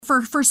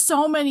for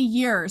so many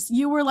years,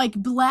 you were like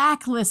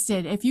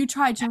blacklisted if you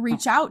tried to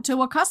reach out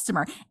to a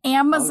customer.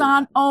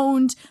 Amazon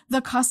owned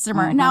the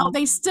customer. Now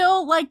they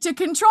still like to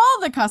control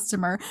the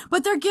customer,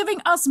 but they're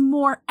giving us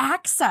more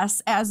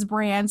access as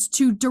brands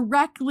to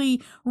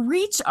directly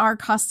reach our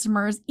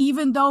customers,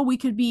 even though we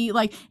could be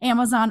like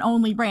Amazon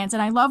only brands.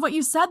 And I love what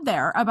you said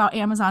there about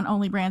Amazon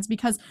only brands,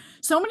 because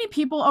so many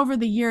people over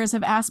the years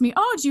have asked me,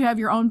 oh, do you have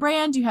your own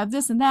brand? Do you have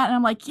this and that? And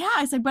I'm like, yeah.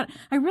 I said, but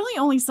I really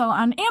only sell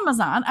on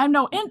Amazon. I'm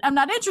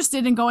not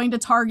interested in going to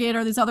Target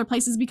or these other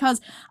places, because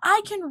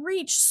I can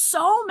reach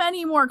so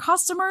many more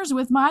customers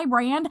with my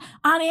brand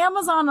on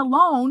Amazon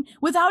alone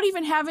without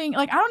even having,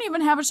 like, I don't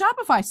even have a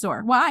Shopify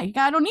store. Why?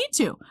 I don't need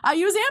to. I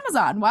use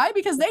Amazon. Why?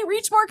 Because they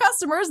reach more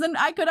customers than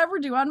I could ever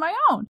do on my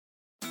own.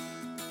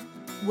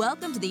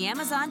 Welcome to the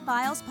Amazon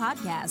Files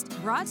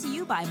podcast, brought to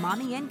you by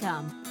Mommy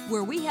Income,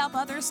 where we help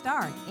others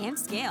start and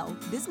scale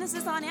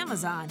businesses on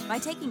Amazon by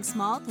taking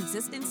small,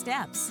 consistent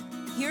steps.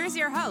 Here's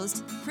your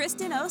host,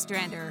 Kristen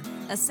Ostrander,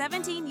 a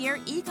 17-year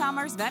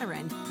e-commerce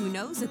veteran who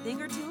knows a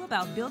thing or two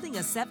about building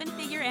a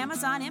 7-figure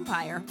Amazon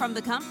empire from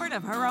the comfort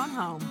of her own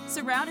home.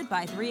 Surrounded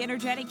by 3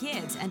 energetic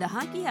kids and a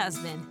hunky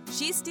husband,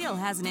 she still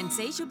has an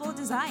insatiable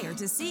desire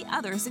to see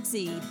others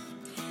succeed.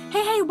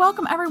 Hey,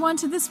 welcome everyone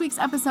to this week's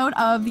episode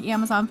of the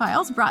Amazon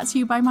Files, brought to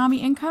you by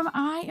Mommy Income.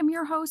 I am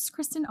your host,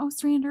 Kristen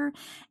Ostrander,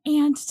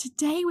 and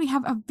today we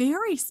have a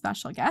very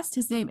special guest.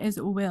 His name is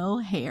Will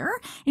Hare,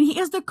 and he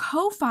is the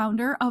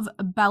co-founder of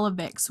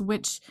Bellavix,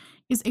 which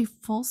is a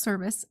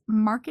full-service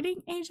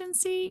marketing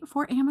agency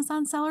for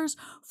Amazon sellers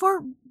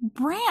for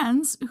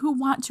brands who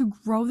want to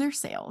grow their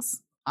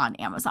sales on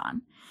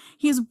Amazon.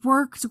 He has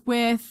worked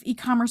with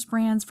e-commerce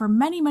brands for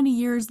many, many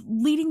years,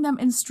 leading them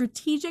in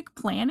strategic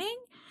planning,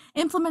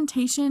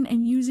 implementation,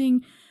 and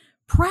using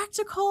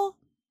practical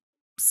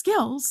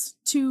skills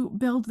to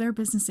build their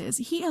businesses.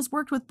 He has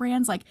worked with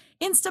brands like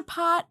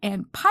Instapot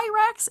and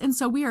Pyrex, and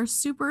so we are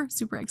super,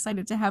 super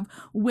excited to have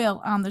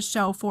Will on the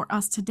show for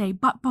us today.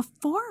 But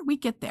before we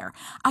get there,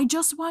 I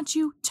just want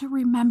you to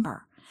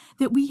remember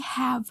that we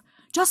have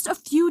just a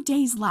few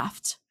days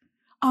left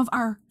of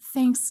our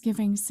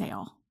Thanksgiving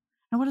sale.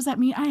 Now, what does that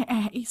mean?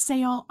 A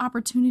sale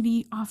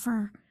opportunity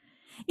offer.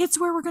 It's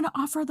where we're going to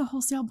offer the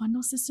wholesale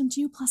bundle system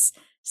to you, plus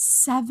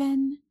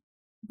 7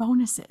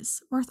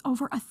 bonuses worth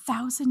over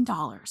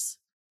 $1,000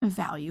 of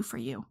value for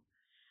you.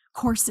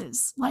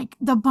 Courses like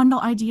the Bundle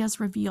Ideas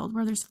Revealed,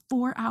 where there's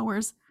 4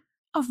 hours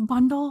of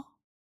bundle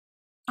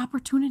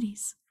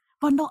opportunities,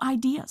 bundle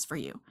ideas for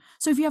you.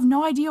 So if you have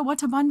no idea what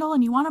to bundle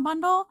and you want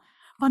to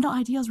Bundle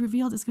Ideas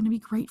Revealed is going to be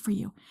great for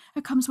you.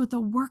 It comes with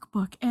the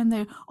workbook and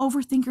the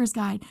Overthinker's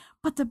Guide.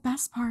 But the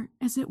best part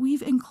is that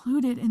we've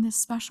included in this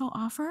special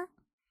offer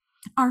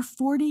our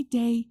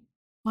 40-day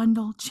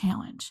bundle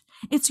challenge.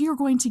 You're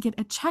going to get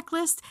a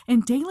checklist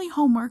and daily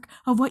homework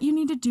of what you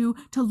need to do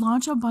to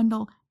launch a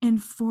bundle in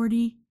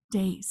 40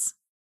 days.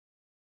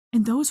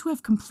 And those who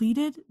have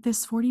completed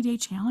this 40-day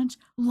challenge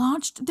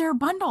launched their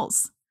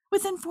bundles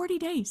within 40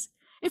 days.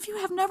 If you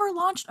have never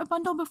launched a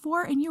bundle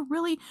before and you're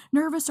really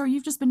nervous, or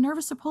you've just been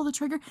nervous to pull the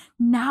trigger,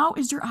 now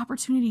is your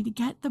opportunity to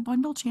get the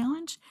bundle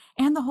challenge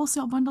and the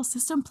wholesale bundle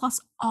system,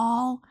 plus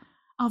all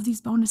of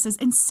these bonuses,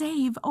 and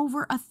save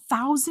over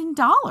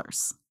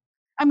 $1,000.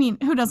 I mean,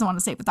 who doesn't want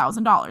to save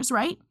 $1,000,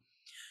 right?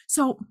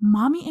 So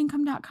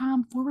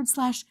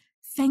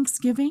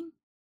mommyincome.com/Thanksgiving.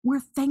 We're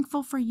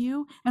thankful for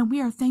you, and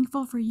we are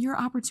thankful for your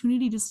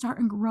opportunity to start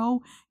and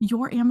grow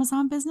your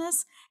Amazon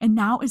business. And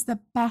now is the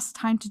best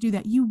time to do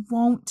that. You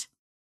won't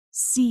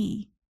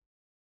see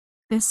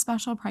this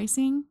special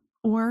pricing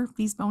or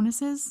these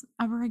bonuses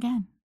ever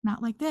again.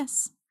 Not like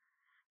this.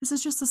 This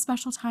is just a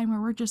special time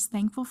where we're just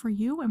thankful for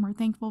you, and we're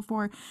thankful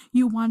for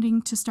you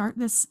wanting to start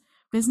this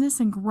business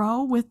and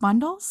grow with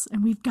bundles,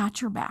 and we've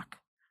got your back.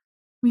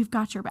 We've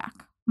got your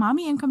back.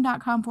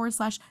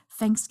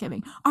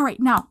 mommyincome.com/Thanksgiving. All right,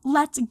 now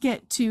let's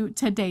get to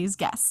today's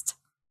guest.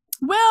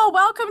 Will,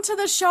 welcome to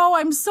the show.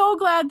 I'm so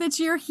glad that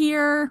you're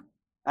here.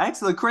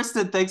 Excellent.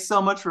 Kristen, thanks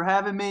so much for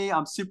having me.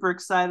 I'm super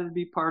excited to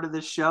be part of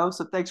this show,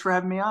 so thanks for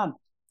having me on.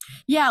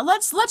 Yeah,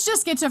 let's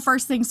just get to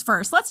first things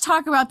first. Let's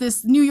talk about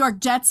this New York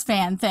Jets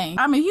fan thing.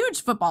 I'm a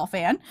huge football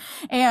fan,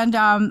 and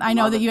I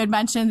know that you had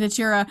mentioned that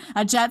you're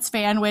a Jets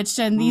fan, which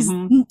in these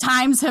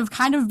times have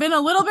kind of been a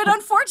little bit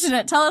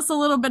unfortunate. Tell us a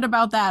little bit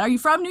about that. Are you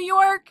from New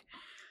York?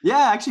 Yeah,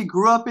 I actually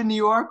grew up in New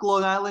York,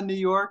 Long Island, New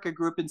York. I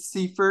grew up in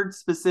Seaford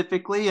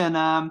specifically, and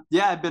I've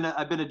been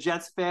a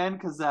Jets fan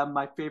because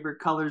my favorite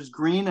color is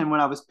green, and when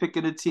I was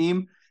picking a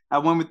team, I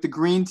went with the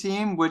green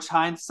team. Which,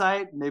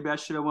 hindsight, maybe I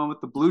should have went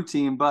with the blue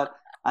team, but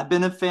I've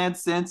been a fan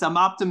since. I'm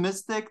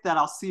optimistic that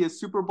I'll see a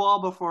Super Bowl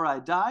before I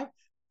die.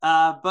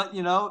 But,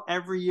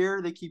 every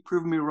year they keep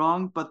proving me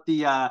wrong. But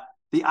the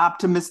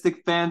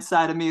optimistic fan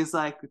side of me is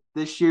like,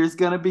 this year's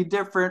going to be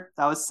different.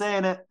 I was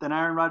saying it. Then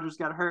Aaron Rodgers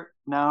got hurt.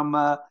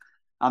 Now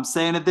I'm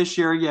saying it this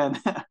year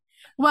again.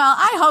 Well,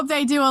 I hope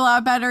they do a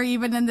lot better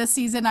even in this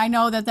season. I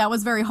know that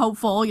was very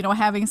hopeful,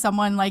 having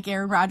someone like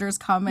Aaron Rodgers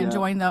come and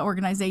join the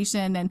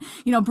organization and,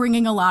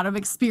 bringing a lot of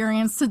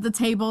experience to the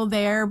table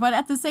there. But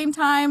at the same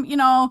time,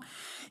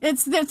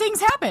 it's the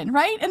things happen,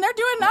 right? And they're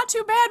doing not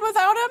too bad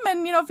without him.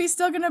 And, if he's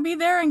still going to be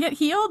there and get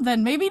healed,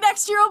 then maybe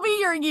next year will be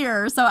your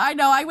year. So I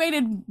know I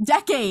waited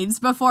decades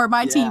before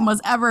my team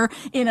was ever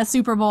in a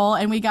Super Bowl.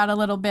 And we got a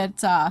little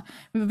bit,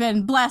 we've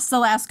been blessed the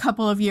last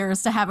couple of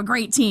years to have a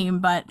great team.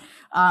 But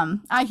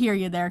I hear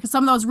you there, because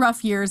some of those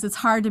rough years, it's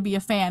hard to be a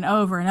fan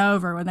over and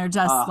over when they're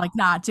just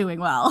not doing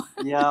well.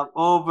 Yeah,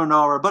 over and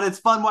over. But it's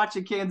fun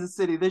watching Kansas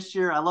City this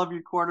year. I love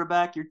your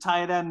quarterback, your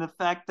tight end, the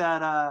fact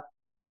that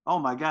oh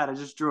my God, I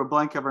just drew a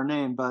blank of her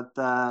name, but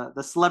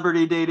the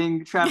celebrity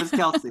dating Travis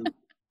Kelce.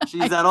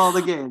 She's at all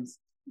the games.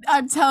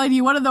 I'm telling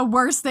you, one of the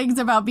worst things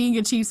about being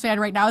a Chiefs fan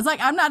right now is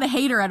I'm not a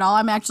hater at all.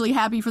 I'm actually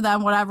happy for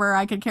them, whatever.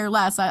 I could care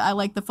less. I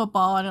like the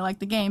football and I like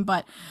the game,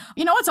 but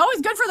it's always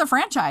good for the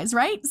franchise,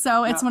 right?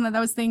 So it's one of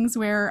those things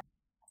where,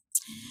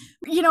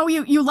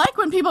 you like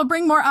when people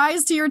bring more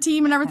eyes to your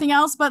team and everything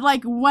else, but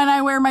when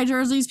I wear my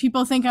jerseys,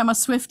 people think I'm a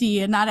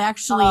Swiftie and not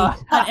actually an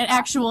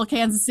actual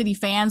Kansas City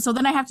fan. So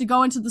then I have to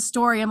go into the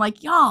story. I'm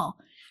like, y'all,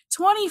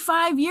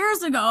 25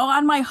 years ago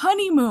on my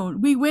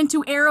honeymoon, we went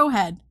to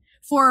Arrowhead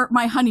for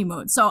my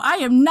honeymoon. So I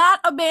am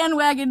not a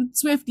bandwagon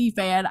Swiftie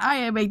fan. I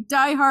am a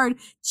diehard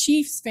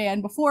Chiefs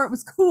fan before it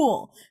was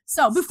cool.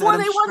 So before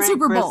they won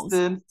Super Bowls.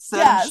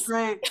 Set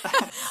straight.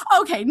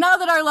 Okay, now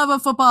that our love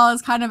of football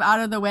is kind of out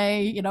of the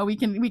way, we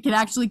can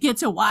actually get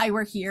to why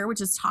we're here,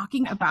 which is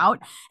talking about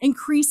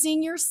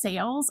increasing your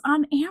sales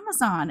on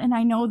Amazon. And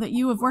I know that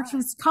you have worked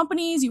with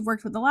companies, you've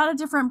worked with a lot of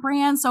different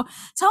brands. So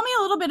tell me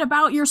a little bit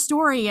about your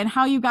story and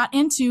how you got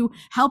into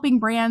helping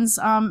brands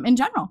in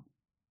general.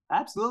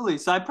 Absolutely.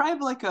 So I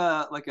probably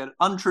have like an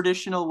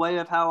untraditional way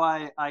of how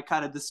I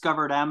kind of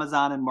discovered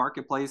Amazon and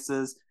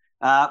marketplaces.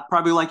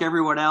 Probably like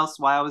everyone else,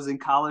 while I was in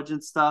college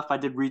and stuff, I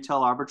did retail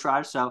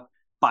arbitrage. So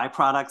buy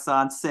products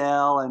on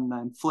sale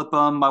and flip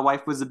them. My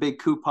wife was a big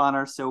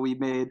couponer, so we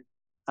made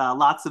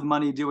lots of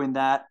money doing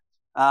that.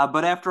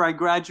 But after I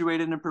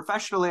graduated and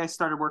professionally, I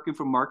started working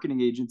for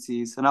marketing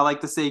agencies. And I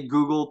like to say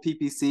Google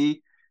PPC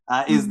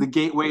is the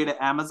gateway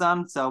to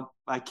Amazon. So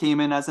I came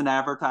in as an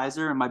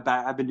advertiser, and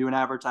I've been doing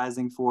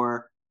advertising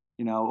for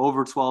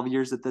over 12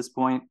 years at this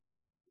point.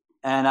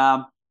 And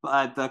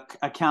the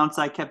accounts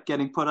I kept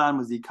getting put on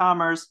was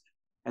e-commerce,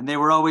 and they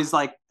were always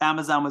like,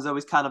 Amazon was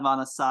always kind of on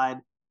a side.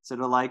 So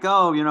they're like,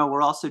 oh,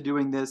 we're also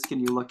doing this. Can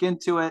you look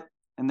into it?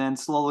 And then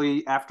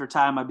slowly after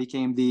time, I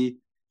became the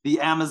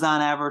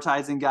Amazon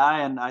advertising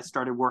guy, and I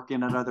started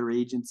working at other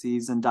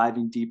agencies and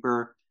diving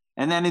deeper.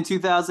 And then in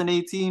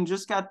 2018,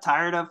 just got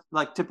tired of,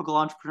 like typical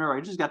entrepreneur,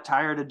 I just got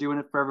tired of doing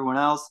it for everyone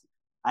else.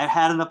 I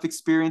had enough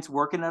experience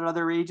working at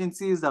other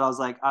agencies that I was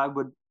like,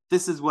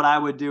 this is what I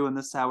would do, and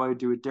this is how I would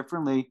do it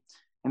differently.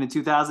 And in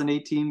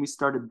 2018, we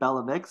started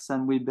Bellavix,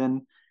 and we've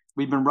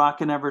been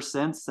rocking ever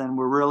since. And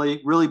we're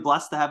really, really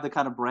blessed to have the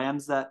kind of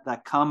brands that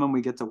come and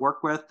we get to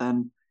work with.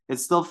 And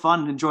it's still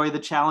fun, enjoy the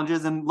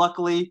challenges. And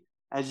luckily,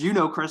 as you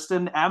know,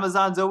 Kristen,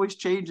 Amazon's always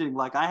changing.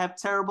 Like, I have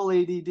terrible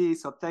ADD,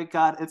 so thank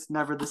God it's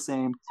never the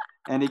same.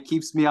 And it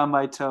keeps me on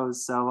my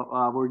toes.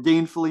 So we're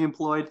gainfully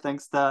employed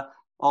thanks to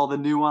all the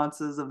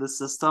nuances of the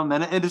system.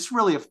 And it's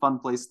really a fun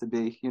place to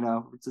be.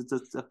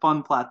 It's a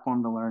fun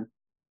platform to learn.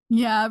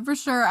 Yeah, for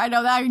sure. I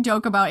know that I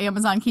joke about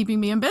Amazon keeping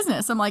me in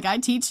business. I'm like, I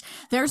teach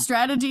their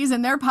strategies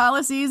and their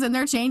policies and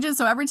their changes.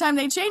 So every time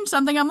they change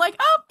something, I'm like,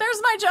 oh, there's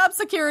my job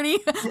security.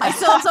 I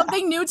still have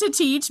something new to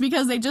teach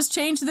because they just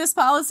changed this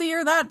policy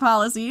or that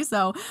policy.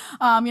 So,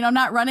 I'm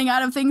not running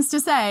out of things to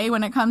say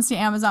when it comes to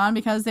Amazon,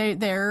 because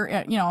they're,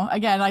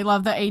 again, I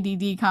love the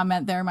ADD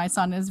comment there. My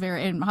son is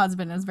and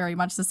husband is very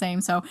much the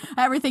same. So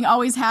everything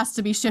always has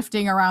to be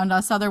shifting around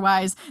us.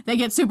 Otherwise they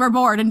get super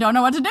bored and don't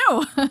know what to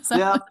do. So.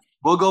 Yeah.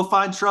 We'll go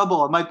find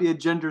trouble. It might be a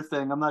gender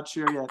thing. I'm not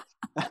sure yet.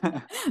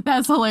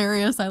 That's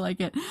hilarious. I like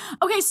it.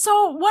 Okay,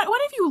 so what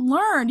have you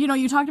learned?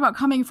 You talked about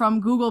coming from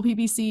Google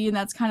PPC, and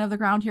that's kind of the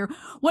ground here.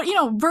 What,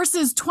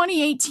 versus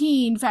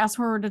 2018, fast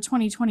forward to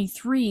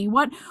 2023,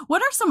 what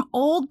are some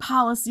old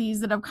policies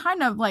that have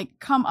kind of like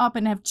come up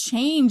and have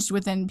changed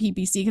within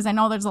PPC? Because I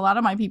know there's a lot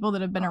of my people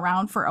that have been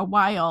around for a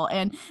while,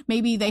 and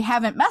maybe they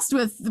haven't messed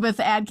with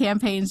ad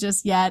campaigns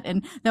just yet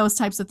and those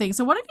types of things.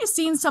 So what have you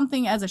seen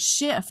something as a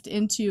shift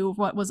into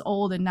what was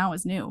old and now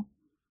is new?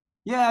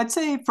 Yeah, I'd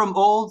say from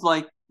old,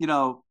 like,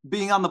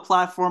 being on the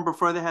platform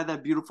before they had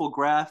that beautiful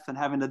graph and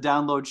having to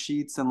download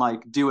sheets and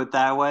like do it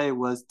that way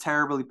was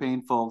terribly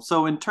painful.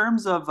 So in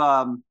terms of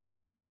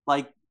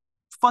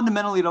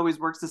fundamentally, it always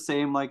works the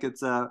same. Like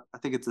I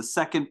think it's a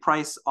second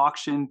price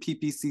auction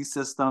PPC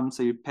system.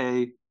 So you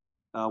pay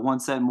 1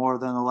 cent more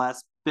than the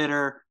last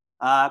bidder.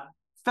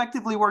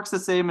 Effectively works the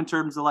same in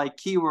terms of like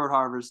keyword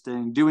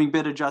harvesting, doing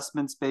bid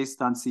adjustments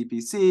based on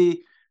CPC,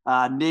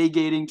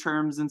 negating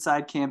terms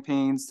inside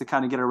campaigns to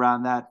kind of get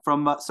around that.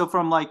 From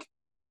like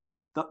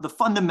the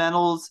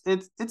fundamentals,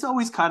 it's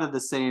always kind of the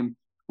same.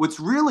 What's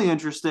really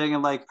interesting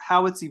and like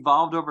how it's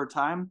evolved over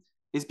time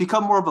is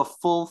become more of a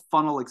full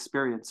funnel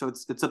experience. So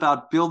it's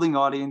about building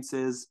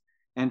audiences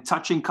and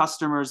touching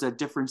customers at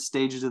different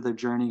stages of their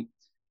journey,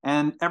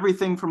 and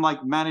everything from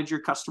like manage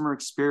your customer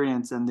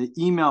experience and the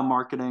email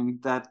marketing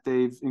that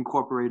they've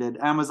incorporated,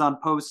 Amazon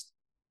Post,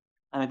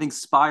 and I think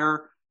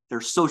Spire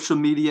their social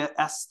media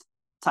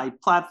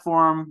type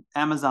platform,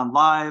 Amazon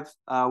Live.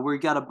 We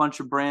got a bunch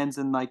of brands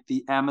in like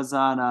the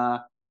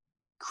Amazon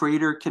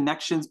Creator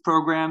Connections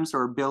programs,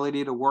 or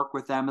ability to work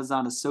with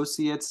Amazon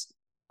associates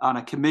on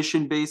a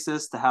commission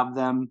basis to have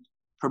them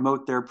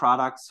promote their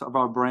products of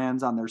our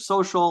brands on their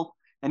social,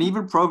 and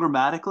even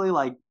programmatically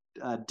like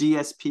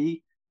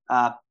DSP,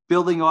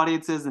 building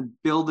audiences and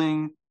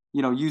building,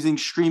 using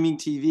streaming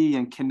TV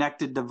and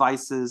connected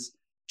devices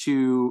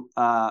to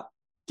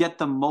get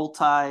the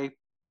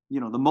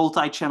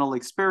multi-channel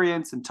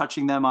experience and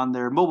touching them on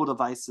their mobile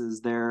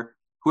devices,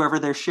 whoever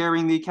they're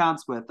sharing the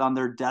accounts with on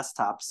their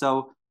desktop.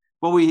 So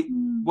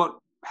what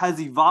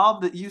has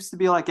evolved, it used to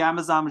be like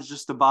Amazon was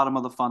just the bottom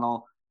of the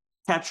funnel,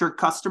 catch your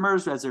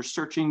customers as they're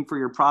searching for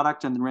your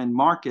product and they're in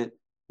market.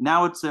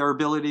 Now it's their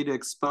ability to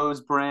expose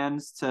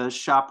brands to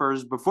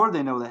shoppers before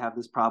they know they have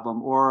this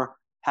problem, or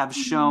have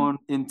shown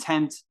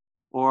intent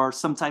or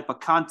some type of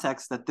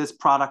context that this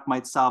product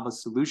might solve a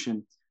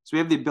solution. So we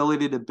have the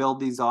ability to build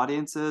these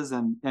audiences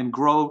and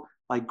grow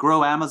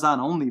Amazon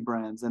only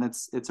brands. And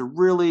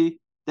the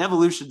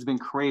evolution's been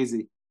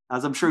crazy,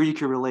 as I'm sure you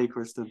can relate,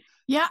 Kristen.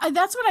 Yeah,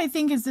 that's what I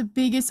think is the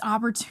biggest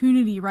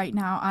opportunity right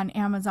now on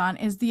Amazon,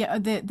 is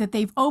that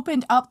they've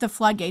opened up the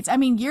floodgates. I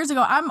mean, years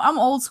ago, I'm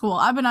old school.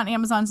 I've been on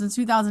Amazon since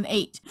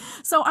 2008.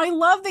 So I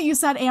love that you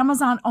said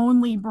Amazon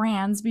only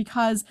brands,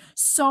 because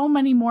so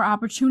many more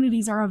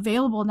opportunities are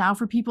available now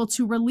for people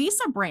to release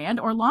a brand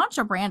or launch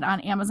a brand on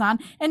Amazon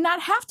and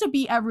not have to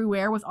be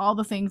everywhere with all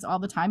the things all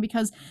the time,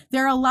 because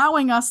they're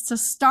allowing us to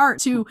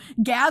start to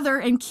gather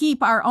and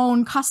keep our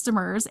own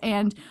customers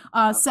and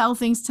sell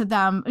things to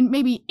them, and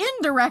maybe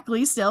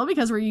indirectly still,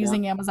 because we're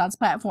using Amazon's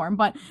platform.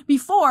 But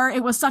before,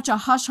 it was such a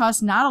hush,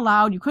 not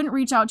allowed. You couldn't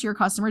reach out to your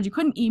customers. You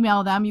couldn't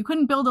email them. You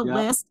couldn't build a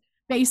list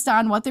based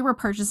on what they were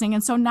purchasing.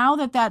 And so now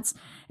that that's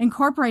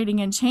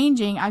incorporating and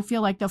changing, I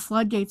feel like the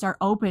floodgates are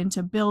open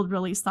to build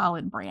really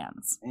solid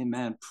brands.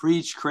 Amen.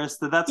 Preach,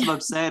 Krista. That's what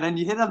I'm saying. And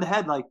you hit on the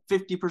head, like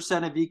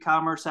 50% of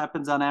e-commerce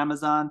happens on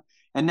Amazon.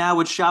 And now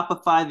with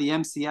Shopify, the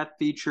MCF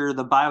feature,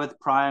 the buy with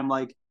Prime,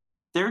 like,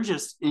 they're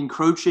just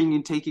encroaching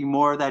and taking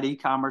more of that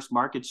e-commerce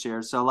market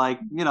share. So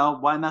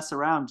why mess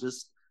around?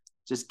 Just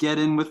get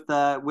in with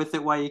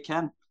it while you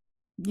can.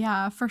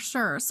 Yeah, for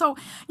sure. So,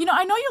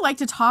 I know you like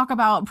to talk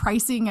about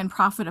pricing and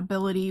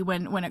profitability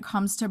when it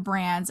comes to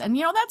brands. And,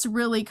 that's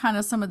really kind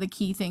of some of the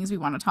key things we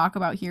want to talk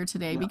about here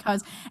today,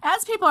 because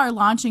as people are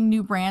launching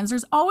new brands,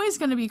 there's always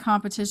going to be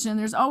competition.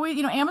 There's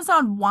always,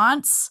 Amazon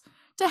wants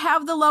to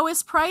have the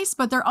lowest price,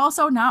 but they're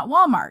also not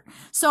Walmart.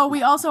 So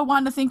we also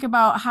want to think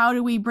about, how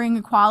do we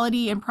bring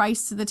quality and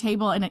price to the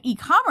table in an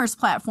e-commerce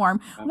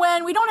platform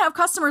when we don't have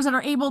customers that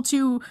are able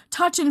to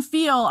touch and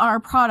feel our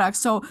products.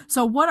 So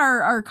what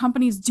are our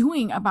companies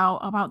doing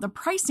about the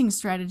pricing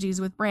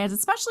strategies with brands,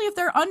 especially if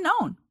they're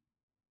unknown?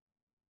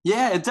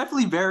 Yeah, it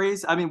definitely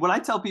varies. I mean, what I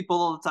tell people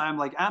all the time,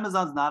 like,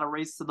 Amazon's not a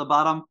race to the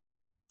bottom.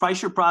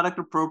 Price your product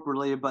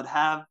appropriately, but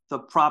have the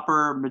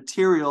proper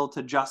material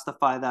to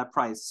justify that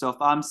price. So if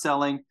I'm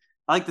selling,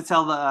 I like to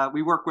tell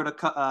we worked with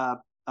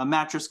a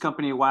mattress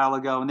company a while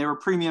ago, and they were a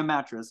premium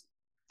mattress.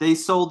 They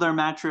sold their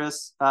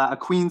mattress, a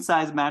queen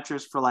size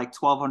mattress, for like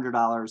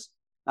 $1,200.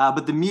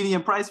 But the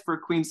median price for a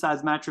queen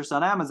size mattress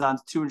on Amazon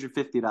is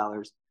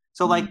 $250.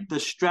 So like,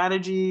 the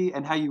strategy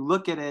and how you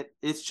look at it,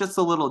 it's just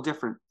a little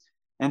different.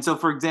 And so,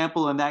 for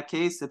example, in that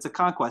case, it's a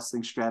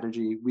conquesting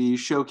strategy. We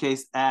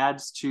showcased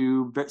ads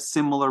to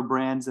similar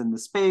brands in the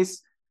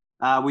space.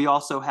 We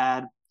also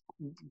had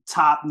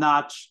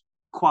top-notch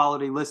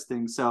quality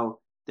listings.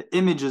 So the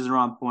images are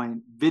on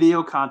point,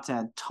 video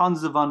content,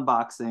 tons of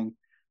unboxing,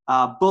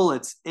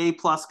 bullets, A+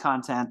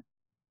 content.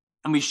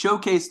 And we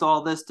showcased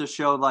all this to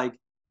show, like,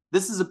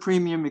 this is a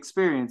premium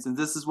experience, and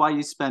this is why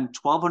you spend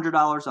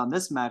 $1,200 on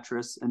this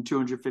mattress and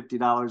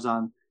 $250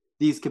 on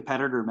these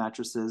competitor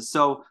mattresses.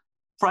 So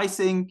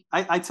pricing,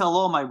 I tell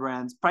all my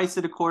brands, price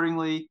it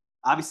accordingly.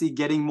 Obviously,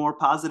 getting more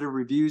positive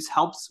reviews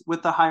helps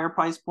with the higher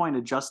price point.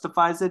 It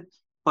justifies it.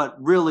 But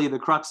really, the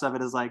crux of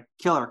it is like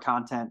killer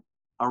content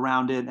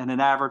around it, and an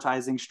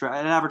advertising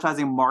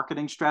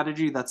marketing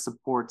strategy that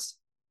supports,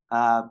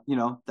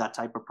 that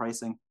type of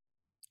pricing.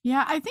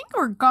 Yeah, I think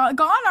we're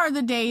gone are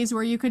the days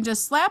where you can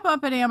just slap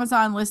up an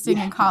Amazon listing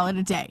and call it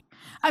a day.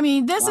 I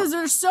mean,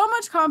 there's so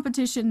much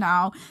competition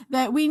now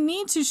that we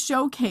need to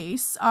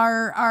showcase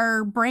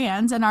our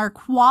brands and our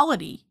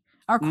quality.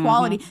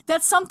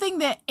 That's something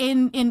that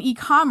in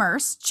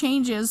e-commerce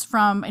changes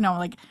from,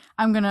 like,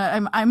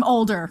 I'm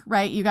older,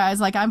 right? You guys,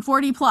 like, I'm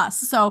 40 plus.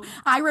 So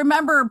I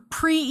remember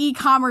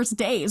pre-e-commerce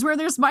days where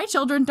my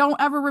children don't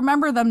ever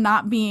remember them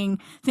not being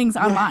things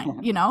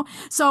online,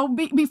 So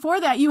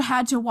before that, you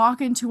had to walk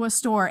into a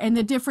store, and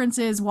the difference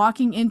is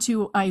walking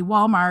into a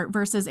Walmart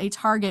versus a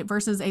Target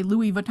versus a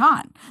Louis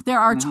Vuitton. There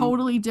are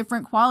totally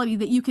different quality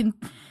that you can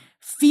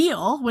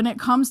feel when it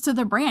comes to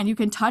the brand. You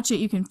can touch it,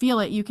 you can feel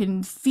it, you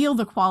can feel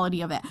the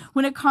quality of it.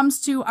 When it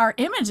comes to our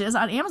images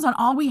on Amazon,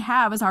 all we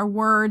have is our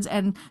words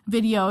and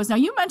videos. Now,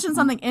 you mentioned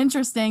something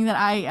interesting that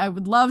I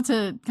would love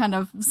to kind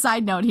of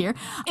side note here,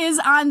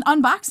 is on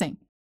unboxing.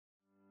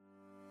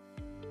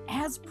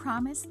 As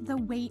promised, the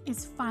wait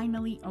is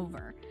finally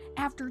over.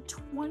 After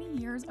 20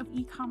 years of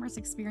e-commerce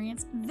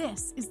experience,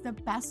 this is the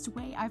best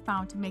way I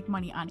found to make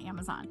money on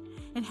Amazon.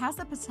 It has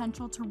the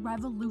potential to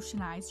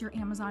revolutionize your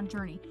Amazon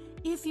journey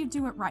if you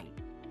do it right.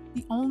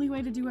 The only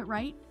way to do it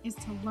right is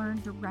to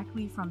learn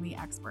directly from the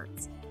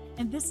experts.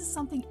 And this is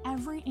something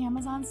every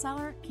Amazon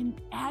seller can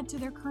add to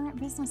their current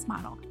business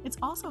model. It's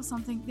also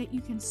something that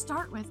you can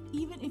start with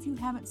even if you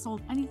haven't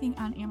sold anything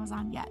on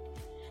Amazon yet.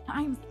 Now,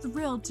 I am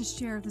thrilled to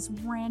share this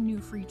brand new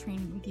free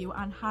training with you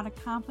on how to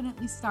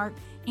confidently start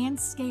and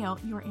scale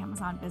your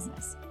Amazon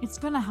business. It's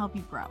going to help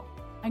you grow.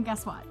 And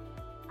guess what?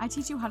 I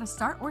teach you how to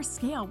start or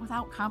scale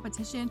without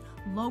competition,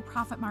 low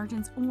profit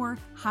margins, or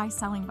high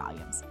selling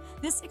volumes.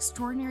 This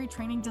extraordinary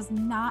training does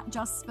not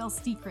just spill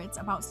secrets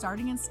about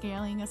starting and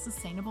scaling a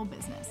sustainable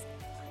business.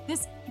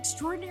 This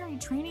extraordinary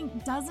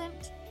training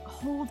doesn't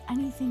hold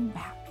anything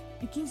back.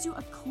 It gives you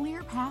a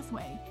clear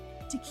pathway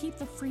to keep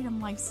the freedom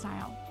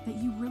lifestyle that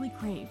you really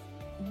crave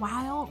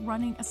while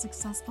running a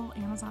successful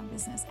Amazon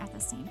business at the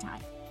same time.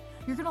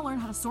 You're going to learn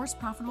how to source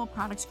profitable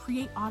products,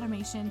 create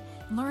automation,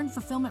 learn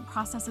fulfillment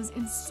processes,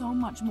 and so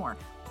much more.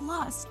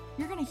 Plus,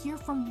 you're going to hear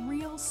from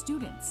real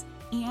students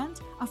and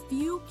a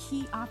few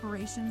key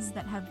operations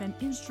that have been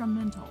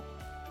instrumental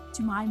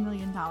to my $1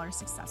 million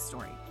success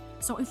story.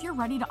 So if you're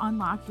ready to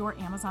unlock your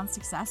Amazon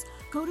success,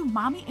 go to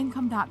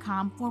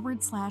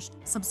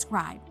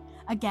mommyincome.com/subscribe.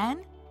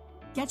 Again,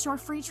 get your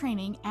free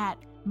training at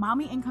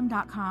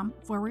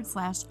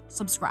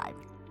mommyincome.com/subscribe.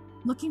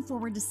 Looking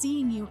forward to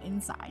seeing you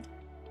inside.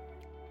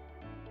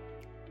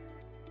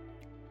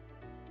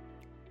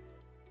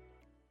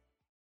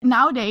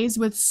 Nowadays,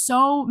 with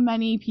so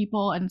many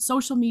people and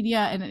social media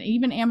and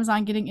even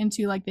Amazon getting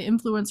into like the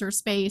influencer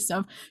space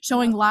of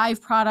showing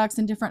live products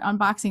and different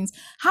unboxings,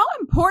 how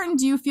important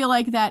do you feel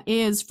like that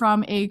is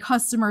from a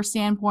customer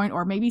standpoint,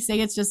 or maybe say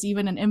it's just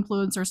even an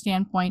influencer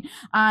standpoint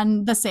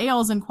on the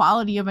sales and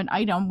quality of an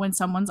item when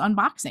someone's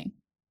unboxing?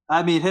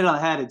 I mean, hit on the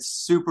head. It's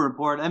super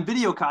important, and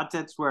video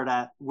content's where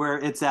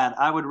it's at.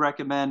 I would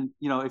recommend,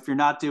 if you're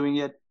not doing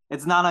it,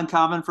 it's not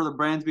uncommon for the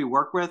brands we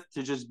work with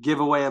to just give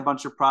away a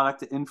bunch of product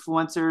to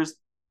influencers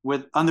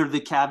with under the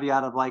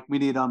caveat of like, we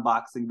need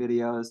unboxing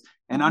videos,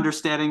 and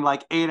understanding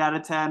like 8 out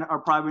of 10 are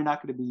probably not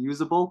going to be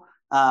usable.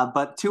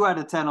 But 2 out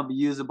of 10 will be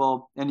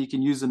usable, and you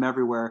can use them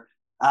everywhere.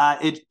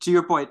 To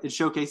your point, it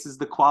showcases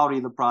the quality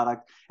of the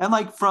product. And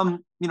like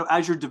from,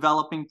 as you're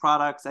developing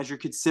products, as you're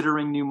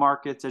considering new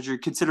markets, as you're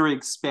considering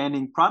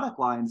expanding product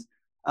lines,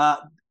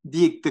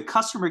 the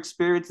customer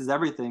experience is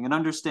everything. And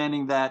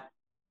understanding that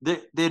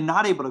they're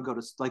not able to go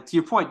to, like, to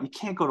your point, you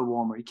can't go to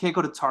Walmart, you can't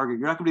go to Target,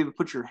 you're not going to be able to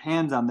put your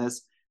hands on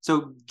this.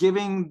 So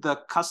giving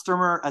the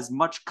customer as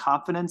much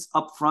confidence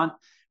up front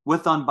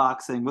with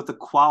unboxing, with the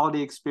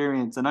quality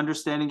experience, and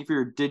understanding if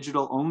you're a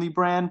digital only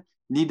brand,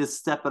 you need to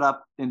step it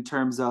up in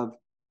terms of,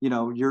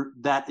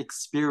 that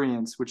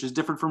experience, which is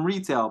different from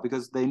retail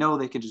because they know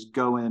they can just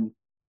go in,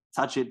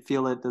 touch it,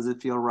 feel it, does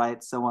it feel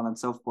right, so on and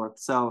so forth.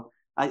 So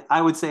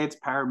I would say it's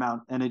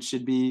paramount, and it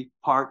should be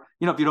part,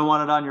 if you don't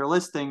want it on your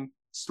listing,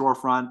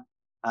 storefront,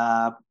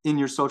 in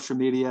your social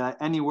media,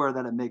 anywhere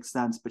that it makes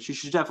sense. But you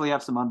should definitely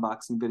have some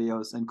unboxing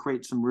videos and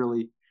create some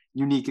really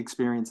unique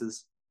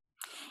experiences.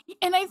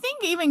 And I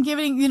think even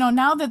giving,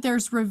 now that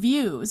there's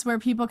reviews where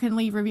people can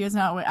leave reviews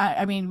now,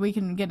 I mean, we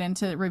can get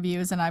into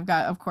reviews, and I've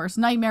got, of course,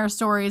 nightmare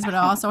stories, but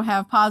I also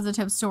have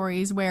positive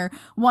stories where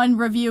one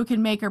review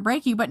can make or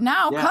break you. But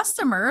now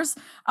customers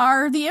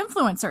are the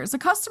influencers. The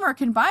customer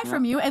can buy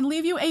from you and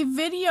leave you a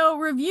video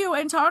review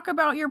and talk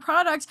about your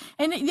product,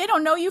 and they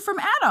don't know you from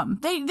Adam.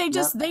 They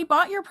just, they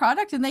bought your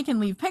product, and they can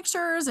leave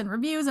pictures and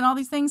reviews and all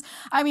these things.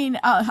 I mean,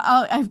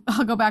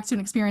 I'll go back to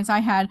an experience I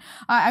had.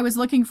 I was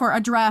looking for a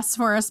dress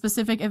for a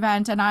specific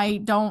event, and I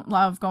don't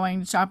love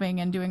going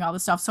shopping and doing all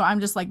this stuff. So I'm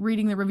just like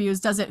reading the reviews.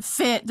 Does it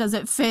fit? Does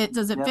it fit?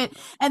 Does it fit?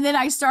 And then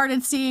I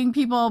started seeing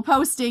people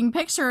posting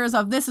pictures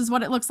of this is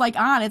what it looks like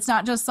on. It's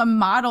not just some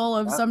model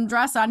of some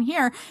dress on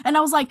here. And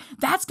I was like,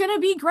 that's going to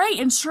be great.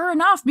 And sure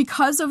enough,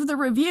 because of the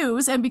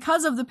reviews and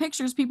because of the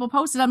pictures people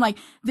posted, I'm like,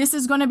 this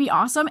is going to be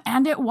awesome.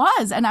 And it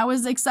was. And I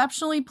was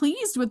exceptionally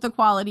pleased with the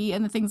quality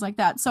and the things like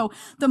that. So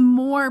the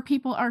more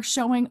people are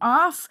showing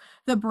off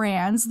the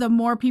brands, the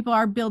more people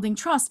are building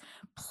trust.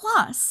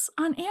 Plus,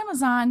 on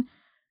Amazon,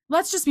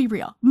 let's just be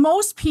real.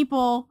 Most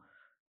people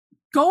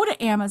go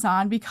to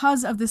Amazon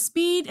because of the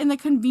speed and the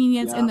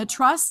convenience and the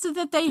trust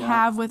that they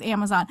have with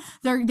Amazon.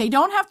 They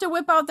don't have to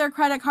whip out their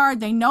credit card.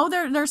 They know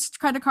their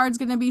credit card's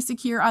going to be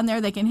secure on there.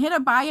 They can hit a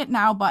buy it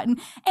now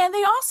button. And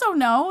they also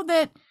know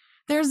that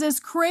there's this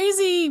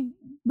crazy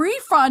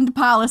refund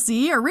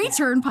policy or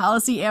return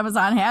policy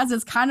Amazon has.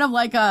 It's kind of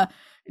like a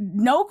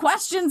no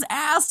questions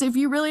asked. If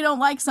you really don't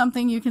like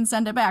something, you can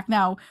send it back.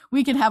 Now,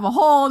 we could have a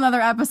whole another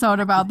episode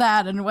about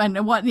that and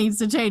what needs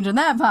to change in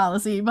that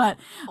policy, but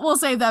we'll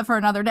save that for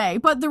another day.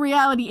 But the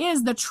reality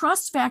is the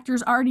trust factor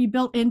is already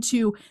built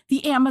into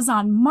the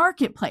Amazon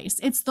marketplace.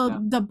 It's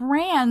the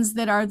brands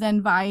that are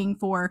then vying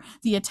for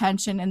the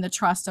attention and the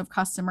trust of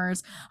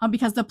customers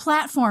because the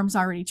platform's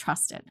already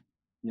trusted.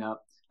 Yeah.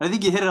 I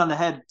think you hit it on the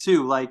head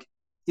too. Like,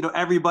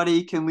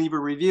 everybody can leave a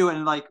review.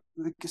 And like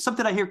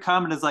something I hear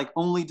common is like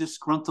only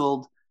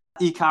disgruntled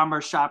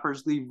e-commerce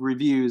shoppers leave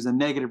reviews and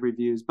negative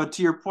reviews. But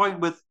to your point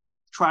with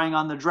trying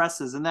on the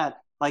dresses and that,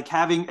 like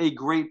having a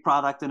great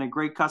product and a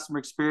great customer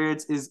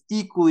experience is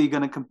equally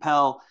going to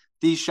compel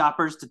these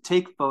shoppers to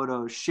take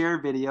photos,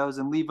 share videos,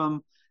 and leave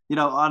them,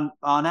 on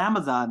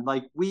Amazon.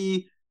 Like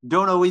we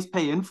don't always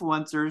pay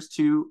influencers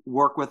to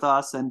work with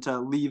us and to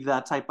leave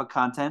that type of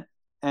content.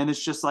 And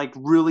it's just like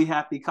really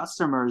happy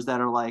customers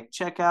that are like,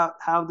 check out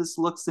how this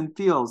looks and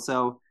feels.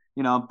 So,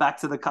 back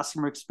to the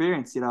customer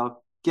experience,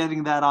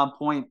 getting that on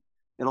point,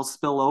 it'll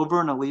spill over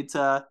and it'll lead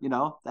to,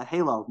 that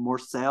halo, more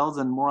sales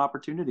and more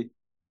opportunity.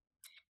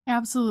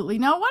 Absolutely.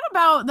 Now, what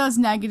about those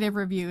negative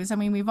reviews? I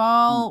mean, we've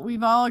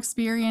all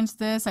experienced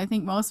this. I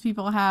think most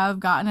people have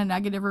gotten a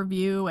negative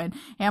review, and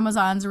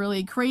Amazon's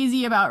really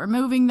crazy about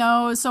removing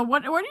those. So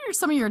what are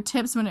some of your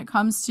tips when it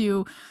comes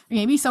to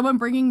maybe someone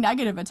bringing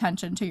negative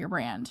attention to your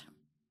brand?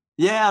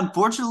 Yeah,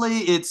 unfortunately,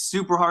 it's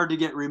super hard to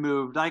get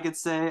removed. I could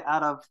say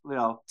out of,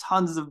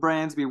 tons of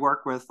brands we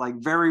work with, like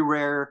very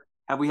rare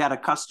have we had a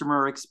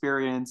customer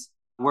experience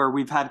where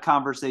we've had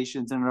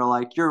conversations and they're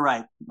like, you're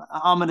right,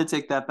 I'm going to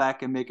take that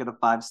back and make it a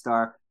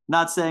 5-star.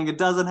 Not saying it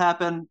doesn't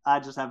happen. I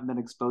just haven't been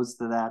exposed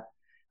to that.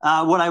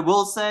 What I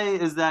will say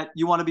is that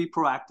you want to be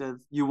proactive.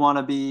 You want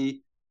to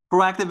be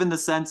proactive in the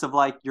sense of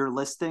like your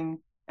listing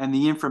and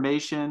the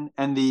information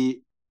and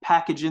the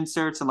package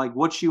inserts and like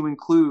what you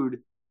include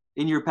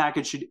in your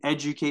package should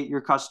educate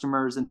your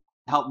customers and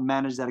help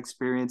manage that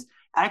experience.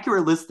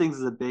 Accurate listings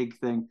is a big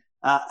thing.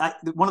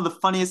 One of the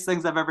funniest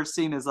things I've ever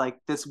seen is like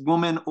this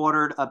woman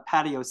ordered a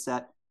patio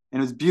set and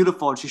it was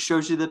beautiful. And she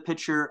shows you the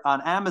picture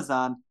on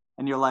Amazon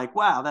and you're like,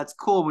 wow, that's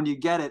cool. When you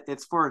get it,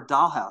 it's for a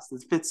dollhouse.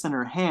 It fits in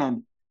her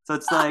hand. So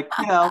it's like,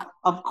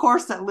 of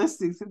course that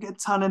listing's gonna get a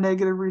ton of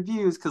negative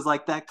reviews because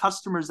like that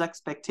customer's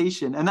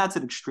expectation, and that's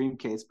an extreme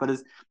case, but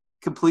is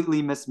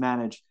completely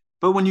mismanaged.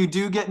 But when you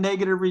do get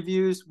negative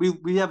reviews,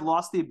 we have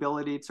lost the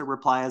ability to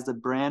reply as a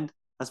brand.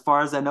 As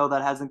far as I know,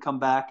 that hasn't come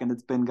back and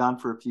it's been gone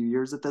for a few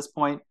years at this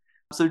point.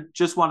 So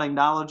just want to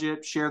acknowledge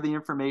it, share the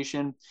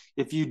information.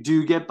 If you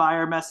do get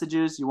buyer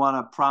messages, you want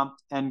to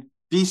prompt and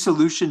be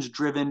solutions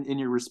driven in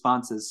your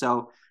responses.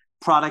 So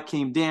product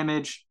came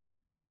damaged,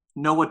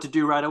 know what to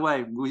do right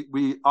away.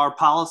 Our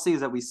policy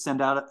is that we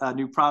send out a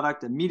new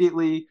product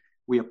immediately.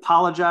 We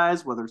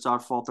apologize, whether it's our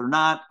fault or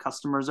not.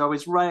 Customer's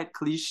always right,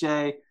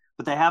 cliche,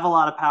 but they have a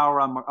lot of power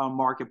on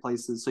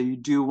marketplaces. So you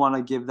do want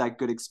to give that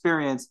good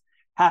experience.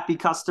 Happy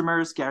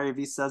customers, Gary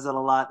Vee says it a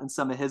lot in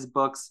some of his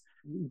books,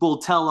 will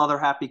tell other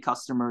happy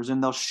customers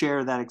and they'll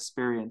share that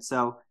experience.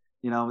 So,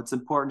 it's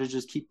important to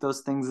just keep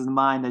those things in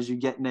mind as you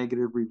get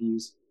negative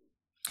reviews.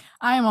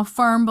 I am a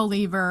firm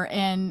believer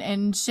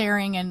in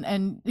sharing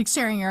and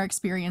sharing your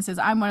experiences.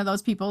 I'm one of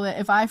those people that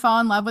if I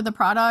fall in love with a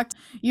product,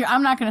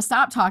 I'm not going to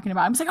stop talking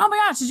about it. I'm just like, oh my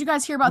gosh, did you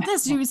guys hear about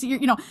this? Did you see,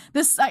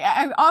 this?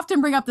 I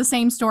often bring up the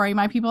same story.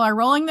 My people are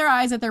rolling their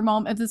eyes at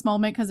this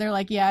moment because they're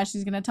like, yeah,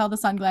 she's going to tell the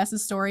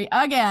sunglasses story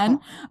again.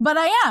 But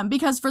I am,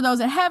 because for those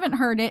that haven't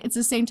heard it, it's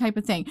the same type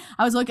of thing.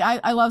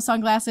 I love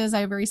sunglasses.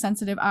 I have very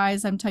sensitive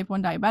eyes. I'm type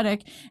 1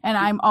 diabetic, and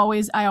I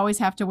always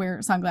have to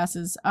wear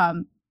sunglasses.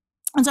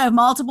 And so I have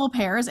multiple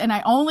pairs, and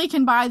I only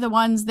can buy the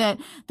ones that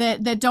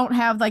don't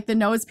have like the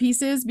nose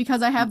pieces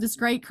because I have this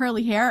great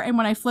curly hair. And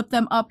when I flip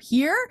them up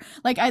here,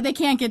 like they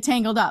can't get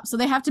tangled up. So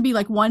they have to be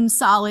like one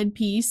solid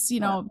piece,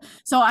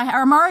 So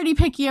I'm already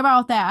picky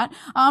about that.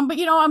 But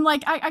I'm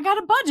like, I got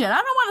a budget. I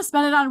don't want to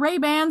spend it on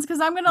Ray-Bans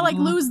because I'm going to like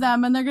lose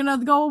them and they're going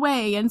to go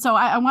away. And so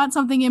I want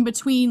something in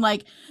between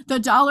like the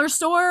dollar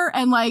store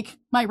and like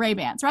my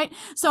Ray-Bans, right?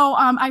 So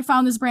I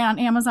found this brand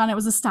on Amazon. It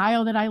was a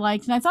style that I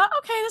liked, and I thought,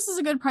 okay, this is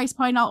a good price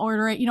point. I'll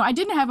order it. I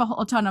didn't have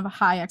a ton of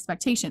high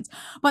expectations,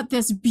 but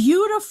this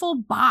beautiful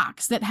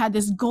box that had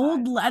this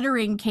gold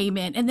lettering came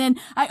in, and then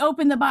I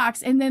opened the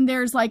box, and then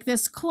there's like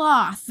this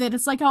cloth that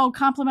it's like, oh,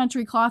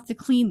 complimentary cloth to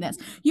clean this.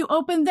 You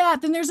open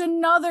that, then there's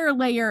another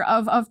layer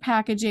of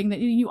packaging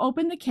that you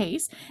open the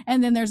case,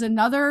 and then there's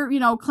another,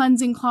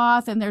 cleansing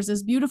cloth, and there's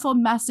this beautiful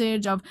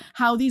message of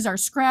how these are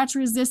scratch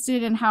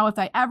resistant and how if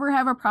I ever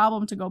have a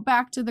problem to go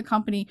back to the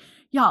company.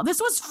 Y'all,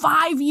 this was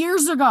 5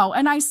 years ago,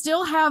 and I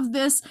still have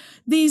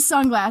these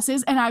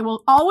sunglasses, and I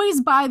will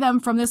always buy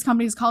them from this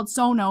company. It's called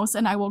Sonos,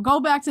 and I will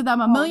go back to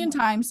them a million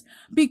times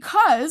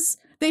because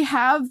they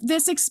have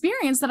this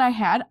experience that I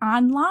had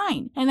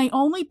online, and I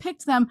only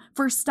picked them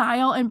for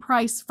style and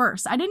price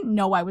first. I didn't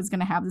know I was going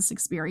to have this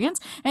experience,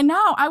 and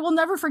now I will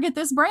never forget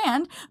this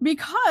brand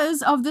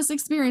because of this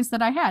experience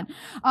that I had.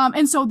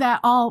 And so that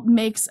all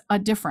makes a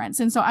difference.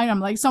 And so I'm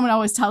like, someone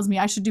always tells me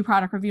I should do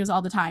product reviews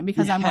all the time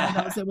because I'm one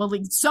of those that will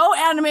be so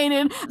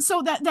animated.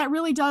 So that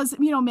really does,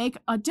 make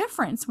a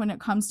difference when it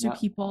comes to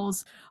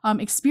people's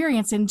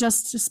experience, and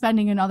just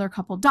spending another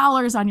couple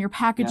dollars on your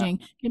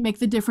packaging can make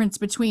the difference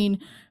between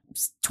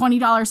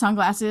 $20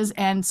 sunglasses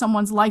and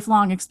someone's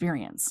lifelong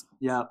experience.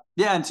 Yeah.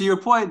 And to your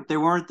point, they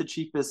weren't the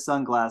cheapest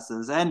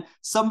sunglasses, and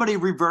somebody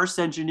reverse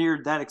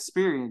engineered that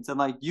experience. And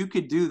like, you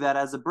could do that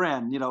as a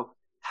brand.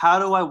 How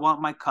do I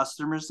want my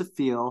customers to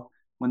feel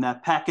when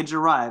that package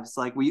arrives?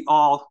 Like, we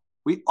all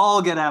we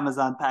all get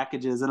Amazon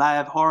packages, and I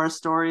have horror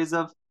stories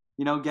of,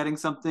 getting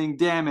something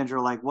damaged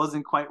or like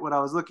wasn't quite what I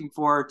was looking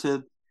for.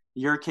 To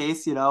your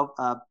case,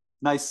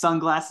 nice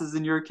sunglasses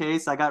in your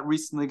case. I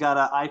recently got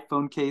an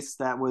iPhone case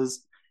that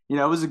was, it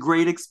was a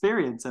great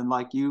experience. And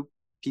like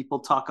people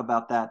talk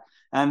about that.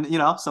 And,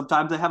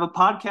 sometimes I have a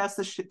podcast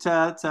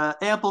to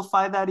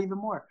amplify that even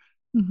more.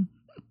 Mm-hmm.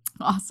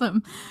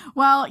 Awesome.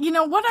 Well,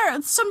 what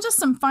are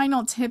some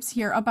final tips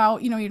here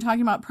about, you're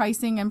talking about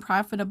pricing and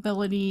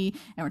profitability,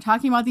 and we're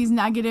talking about these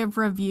negative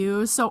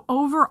reviews. So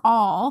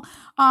overall,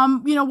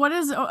 what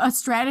is a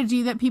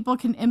strategy that people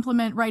can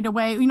implement right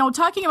away?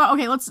 Talking about,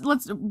 okay,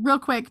 let's real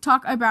quick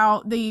talk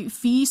about the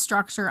fee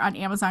structure on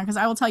Amazon. Because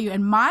I will tell you,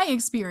 in my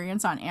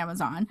experience on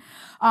Amazon,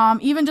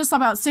 even just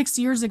about 6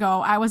 years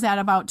ago, I was at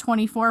about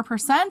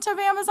 24% of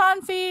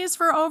Amazon fees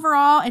for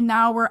overall, and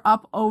now we're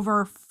up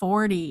over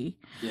 40.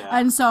 Yeah.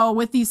 And so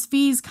with these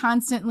fees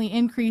constantly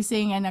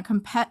increasing and a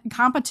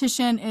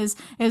competition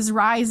is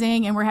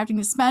rising, and we're having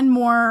to spend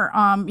more,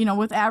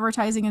 with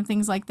advertising and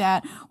things like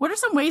that, what are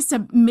some ways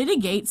to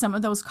mitigate some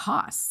of those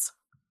costs?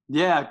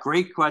 Yeah,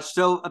 great question.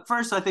 So at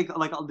first, I think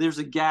like there's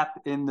a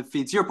gap in the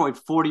fee. To your point,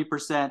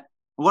 40%.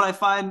 What I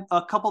find,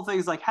 a couple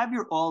things, like have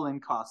your all-in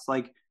costs.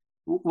 Like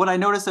what I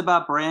notice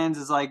about brands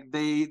is like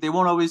they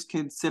won't always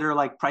consider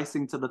like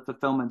pricing to the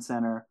fulfillment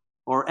center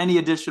or any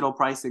additional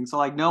pricing. So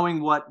like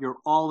knowing what your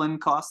all-in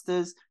cost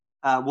is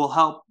will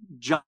help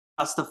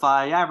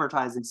justify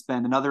advertising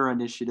spend and other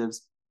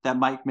initiatives that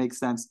might make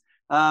sense.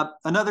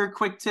 Another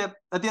quick tip,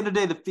 at the end of the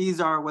day, the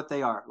fees are what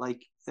they are.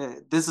 Like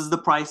this is the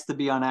price to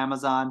be on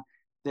Amazon.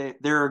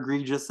 They're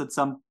egregious at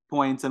some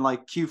points, and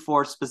like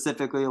Q4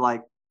 specifically,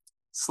 like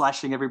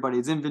slashing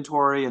everybody's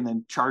inventory and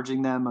then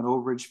charging them an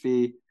overage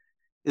fee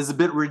is a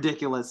bit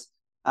ridiculous.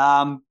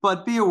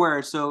 But be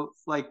aware. So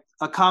like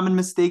a common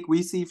mistake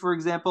we see, for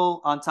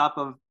example, on top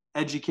of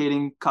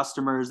educating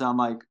customers on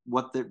like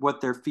what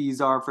their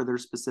fees are for their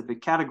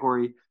specific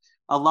category,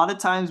 a lot of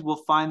times we'll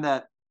find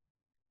that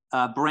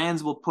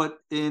brands will put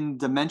in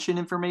dimension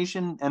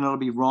information and it'll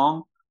be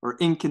wrong or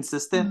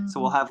inconsistent. Mm-hmm.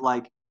 So we'll have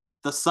like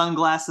the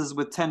sunglasses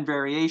with 10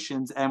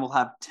 variations, and we'll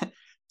have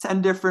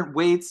 10 different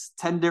weights,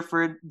 10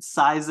 different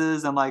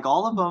sizes, and like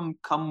all of them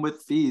come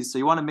with fees. So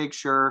you want to make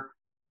sure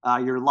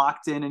you're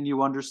locked in and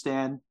you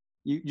understand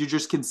you're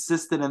just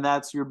consistent in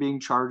that, so you're being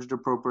charged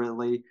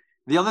appropriately.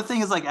 The other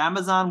thing is like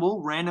Amazon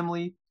will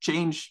randomly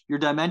change your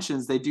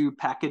dimensions. They do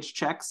package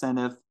checks, and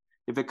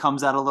if it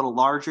comes out a little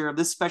larger,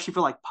 this especially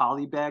for like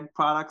poly bag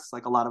products,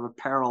 like a lot of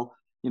apparel,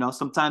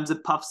 sometimes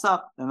it puffs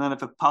up, and then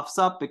if it puffs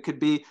up, it could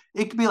be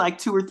like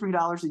 $2 or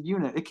 $3 a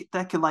unit.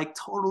 That could like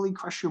totally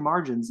crush your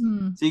margins.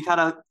 So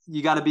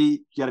you gotta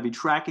be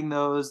tracking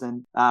those,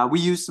 and we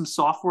use some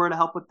software to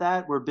help with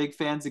that. We're big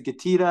fans of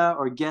Getida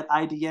or Get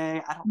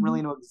IDA. I don't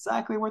really know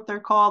exactly what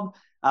they're called,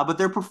 but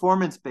they're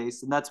performance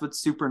based, and that's what's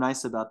super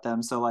nice about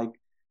them. So like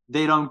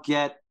they don't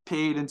get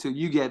paid until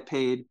you get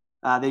paid.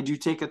 They do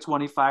take a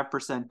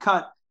 25%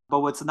 cut,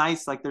 but what's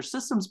nice, like their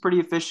system's pretty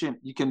efficient.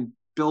 You can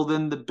build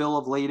in the bill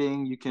of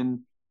lading.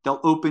 They'll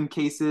open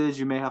cases.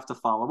 You may have to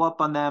follow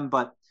up on them,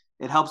 but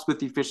it helps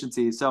with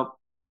efficiency. So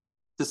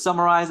to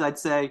summarize, I'd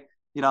say,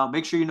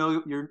 make sure you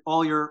know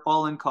your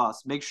all-in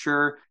costs. Make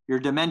sure your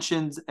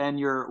dimensions and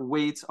your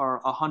weights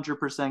are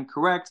 100%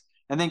 correct.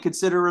 And then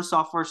consider a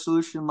software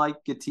solution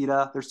like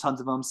Getida. There's tons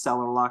of them.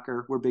 Seller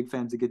Locker. We're big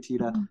fans of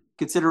Getida. Mm-hmm.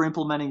 Consider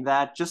implementing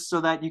that just so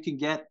that you can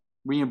get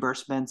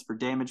reimbursements for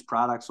damaged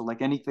products or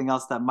like anything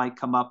else that might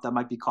come up that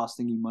might be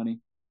costing you money.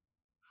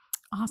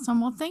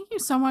 Awesome. Well, thank you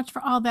so much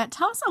for all that.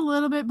 Tell us a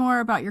little bit more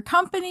about your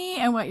company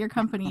and what your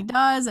company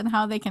does and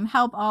how they can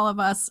help all of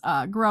us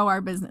grow our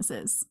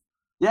businesses.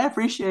 Yeah, I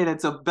appreciate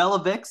it. So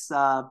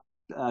Bellavix,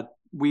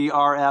 we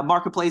are a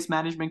marketplace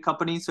management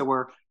company. So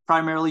we're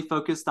primarily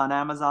focused on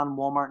Amazon,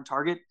 Walmart, and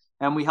Target,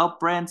 and we help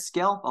brands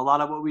scale. A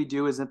lot of what we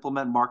do is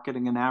implement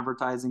marketing and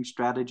advertising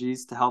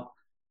strategies to help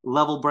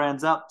level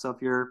brands up. So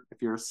if you're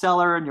a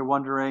seller and you're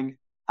wondering,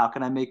 how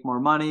can I make more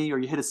money? Or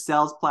you hit a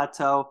sales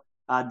plateau,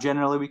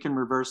 generally we can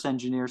reverse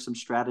engineer some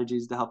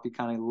strategies to help you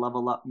kind of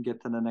level up and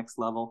get to the next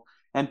level.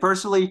 And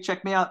personally,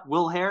 check me out,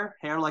 Will Hair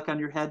like on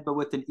your head, but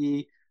with an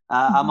E.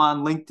 I'm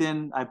on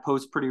LinkedIn. I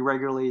post pretty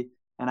regularly,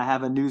 and I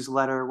have a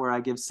newsletter where I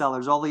give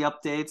sellers all the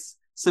updates,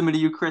 similar to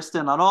you,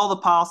 Kristen, on all the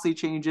policy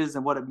changes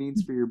and what it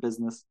means for your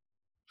business.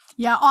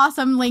 Yeah,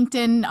 awesome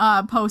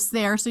LinkedIn posts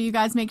there. So you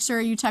guys make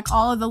sure you check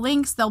all of the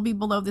links. They'll be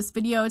below this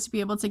video to be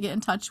able to get in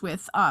touch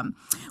with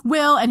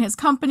Will and his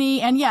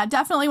company. And yeah,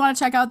 definitely want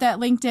to check out that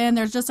LinkedIn.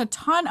 There's just a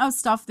ton of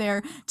stuff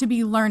there to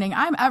be learning.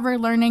 I'm ever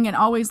learning and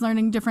always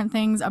learning different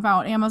things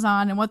about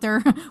Amazon and what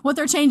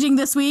they're changing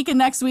this week and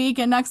next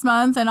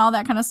month and all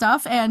that kind of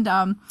stuff. And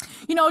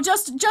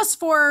just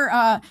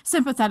for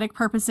sympathetic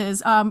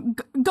purposes,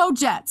 go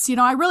Jets.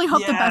 I really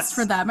hope the best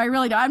for them. I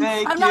really do. I'm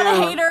not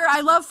a hater.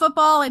 I love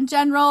football in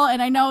general. And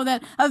I know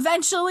that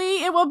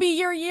eventually it will be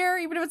your year,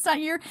 even if it's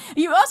not your.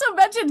 You also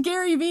mentioned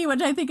Gary Vee,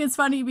 which I think is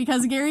funny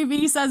because Gary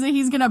Vee says that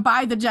he's going to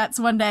buy the Jets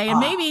one day,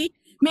 and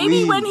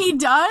Maybe when he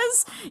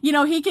does,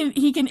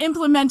 he can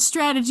implement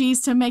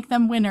strategies to make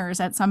them winners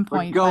at some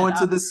point. We're going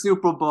to the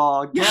Super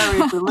Bowl. Gary,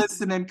 if you're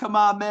listening, come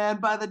on, man,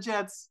 buy the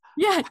Jets.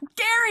 Yeah,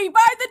 Gary,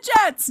 buy the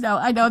Jets. No,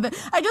 I know that.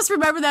 I just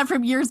remember that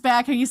from years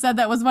back. And he said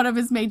that was one of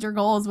his major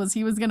goals, was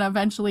he was going to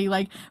eventually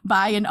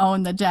buy and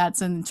own the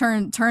Jets and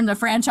turn the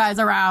franchise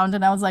around.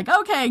 And I was like,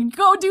 okay,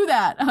 go do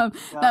that.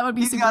 That would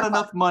be. He's got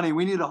enough money.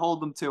 We need to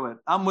hold him to it.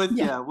 I'm with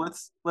you.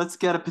 Let's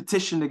get a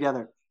petition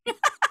together.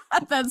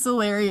 That's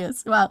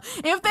hilarious. Well,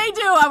 if they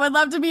do, I would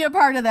love to be a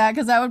part of that,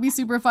 because that would be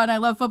super fun. I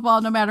love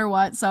football no matter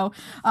what. So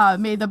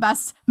may the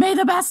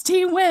best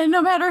team win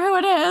no matter who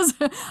it is.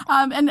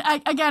 And I,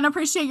 again,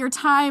 appreciate your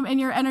time and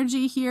your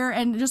energy here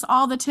and just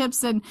all the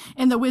tips and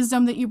the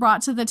wisdom that you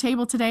brought to the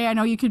table today. I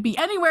know you could be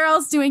anywhere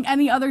else doing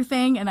any other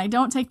thing, and I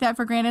don't take that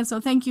for granted. So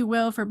thank you,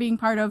 Will, for being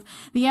part of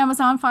the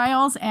Amazon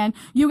Files. And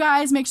you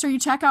guys, make sure you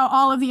check out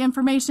all of the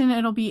information.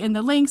 It'll be in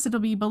the links. It'll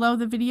be below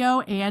the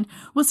video. And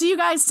we'll see you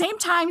guys same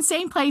time,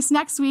 same place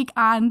next week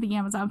on the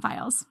Amazon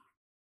Files.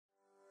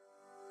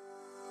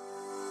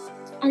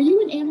 Are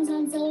you an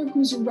Amazon seller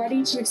who's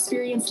ready to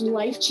experience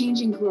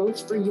life-changing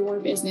growth for your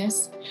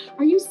business?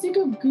 Are you sick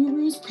of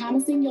gurus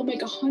promising you'll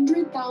make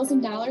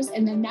 $100,000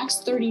 in the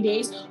next 30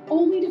 days,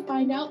 only to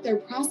find out their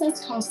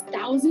process costs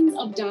thousands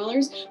of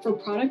dollars for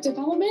product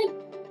development?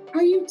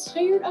 Are you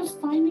tired of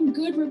finding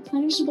good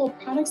replenishable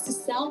products to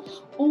sell,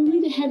 only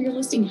to have your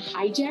listing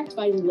hijacked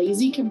by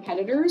lazy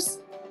competitors?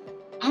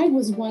 I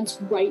was once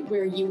right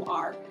where you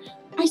are.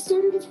 I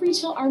started with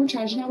retail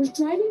arbitrage, and I was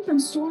driving from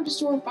store to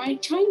store trying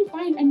to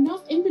find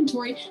enough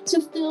inventory to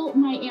fill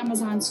my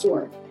Amazon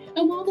store.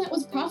 And while that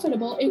was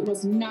profitable, it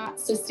was not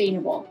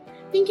sustainable.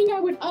 Thinking I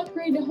would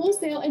upgrade to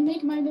wholesale and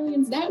make my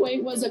millions that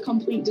way was a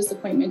complete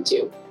disappointment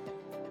too.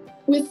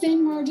 With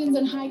thin margins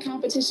and high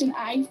competition,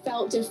 I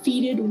felt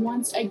defeated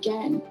once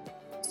again.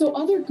 So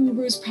other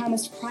gurus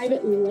promised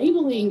private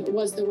labeling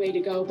was the way to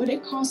go, but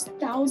it cost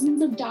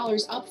thousands of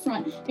dollars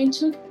upfront and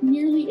took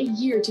nearly a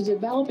year to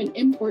develop and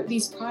import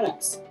these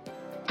products.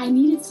 I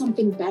needed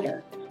something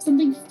better,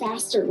 something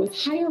faster with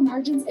higher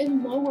margins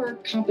and lower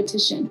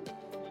competition.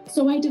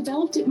 So I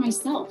developed it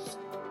myself.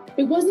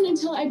 It wasn't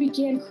until I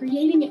began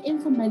creating and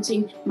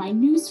implementing my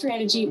new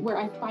strategy where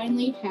I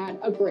finally had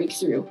a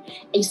breakthrough,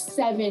 a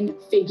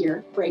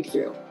 7-figure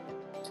breakthrough.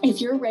 If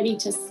you're ready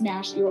to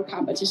smash your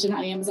competition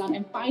on Amazon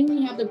and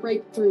finally have the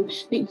breakthrough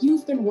that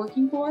you've been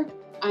working for,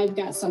 I've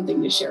got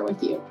something to share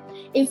with you.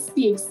 It's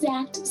the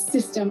exact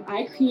system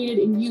I created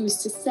and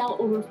used to sell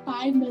over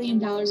 $5 million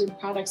in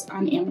products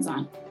on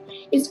Amazon.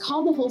 It's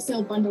called the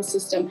Wholesale Bundle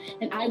System,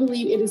 and I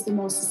believe it is the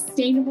most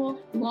sustainable,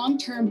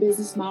 long-term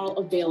business model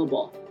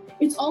available.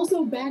 It's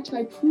also backed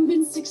by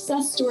proven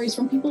success stories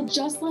from people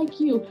just like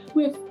you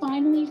who have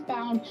finally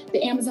found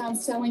the Amazon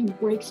selling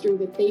breakthrough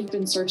that they've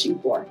been searching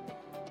for.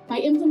 By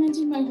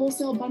implementing my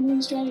wholesale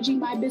bundling strategy,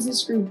 my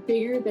business grew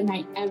bigger than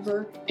I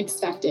ever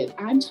expected.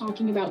 I'm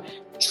talking about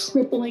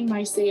tripling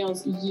my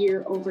sales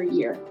year over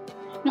year.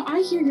 Now,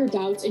 I hear your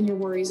doubts and your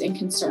worries and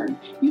concern.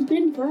 You've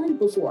been burned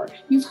before.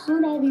 You've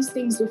heard all these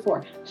things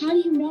before. How do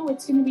you know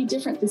it's going to be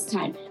different this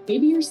time?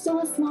 Maybe you're still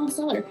a small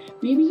seller.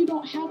 Maybe you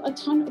don't have a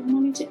ton of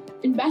money to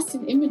invest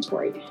in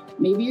inventory.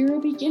 Maybe you're a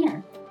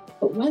beginner.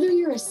 But whether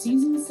you're a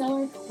seasoned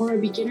seller or a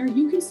beginner,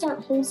 you can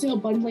start wholesale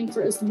bundling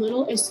for as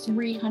little as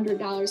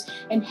 $300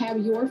 and have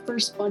your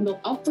first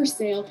bundle up for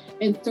sale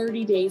in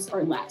 30 days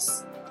or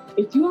less.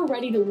 If you are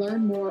ready to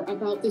learn more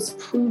about this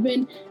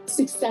proven,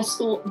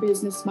 successful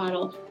business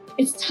model,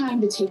 it's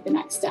time to take the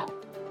next step.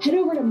 Head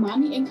over to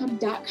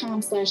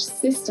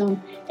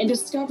mommyincome.com/system and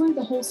discover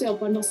the wholesale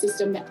bundle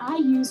system that I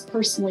use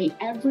personally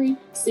every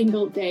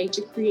single day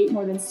to create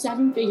more than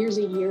 7 figures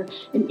a year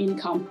in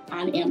income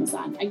on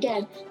Amazon.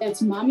 Again,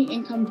 that's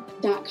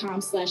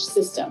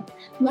mommyincome.com/system.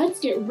 Let's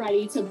get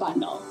ready to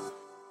bundle.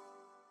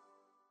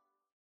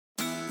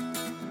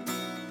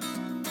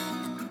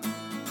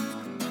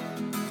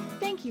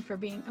 Thank you for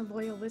being a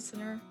loyal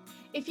listener.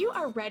 If you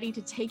are ready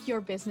to take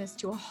your business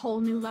to a whole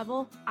new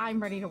level, I'm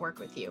ready to work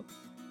with you.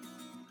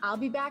 I'll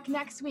be back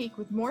next week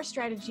with more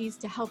strategies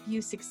to help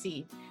you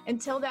succeed.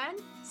 Until then,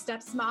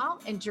 step small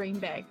and dream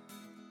big.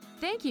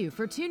 Thank you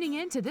for tuning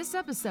in to this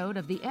episode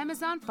of the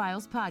Amazon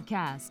Files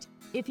podcast.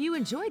 If you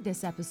enjoyed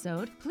this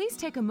episode, please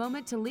take a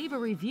moment to leave a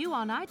review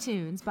on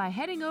iTunes by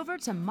heading over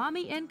to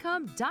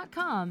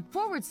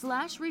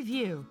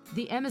mommyincome.com/review.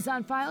 The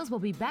Amazon Files will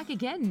be back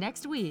again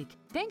next week.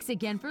 Thanks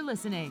again for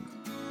listening.